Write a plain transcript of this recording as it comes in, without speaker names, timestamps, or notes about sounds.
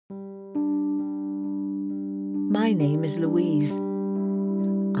My name is Louise.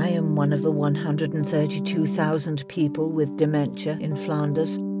 I am one of the 132,000 people with dementia in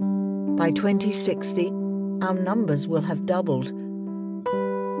Flanders. By 2060, our numbers will have doubled.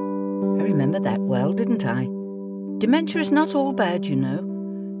 I remember that well, didn't I? Dementia is not all bad, you know.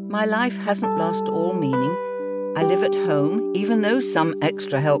 My life hasn't lost all meaning. I live at home, even though some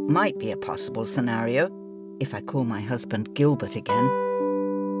extra help might be a possible scenario, if I call my husband Gilbert again.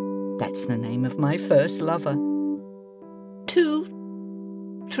 That's the name of my first lover.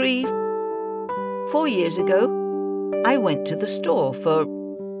 2, 3, 4 years ago, I went to the store for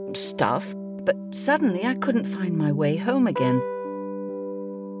stuff, but suddenly I couldn't find my way home again.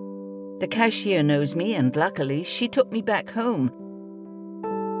 The cashier knows me, and luckily she took me back home.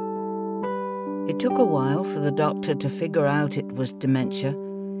 It took a while for the doctor to figure out it was dementia.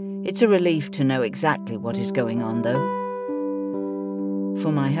 It's a relief to know exactly what is going on, though.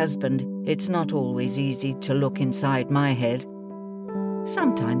 For my husband, it's not always easy to look inside my head.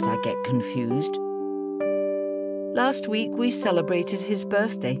 Sometimes I get confused. Last week we celebrated his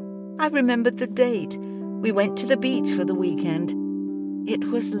birthday. I remembered the date. We went to the beach for the weekend. It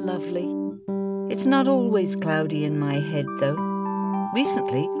was lovely. It's not always cloudy in my head, though.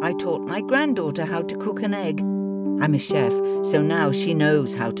 Recently, I taught my granddaughter how to cook an egg. I'm a chef, so now she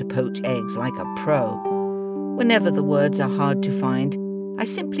knows how to poach eggs like a pro. Whenever the words are hard to find, I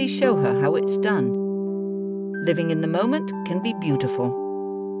simply show her how it's done. Living in the moment can be beautiful.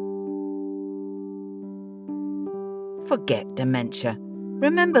 Forget dementia.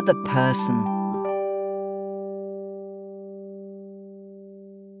 Remember the person.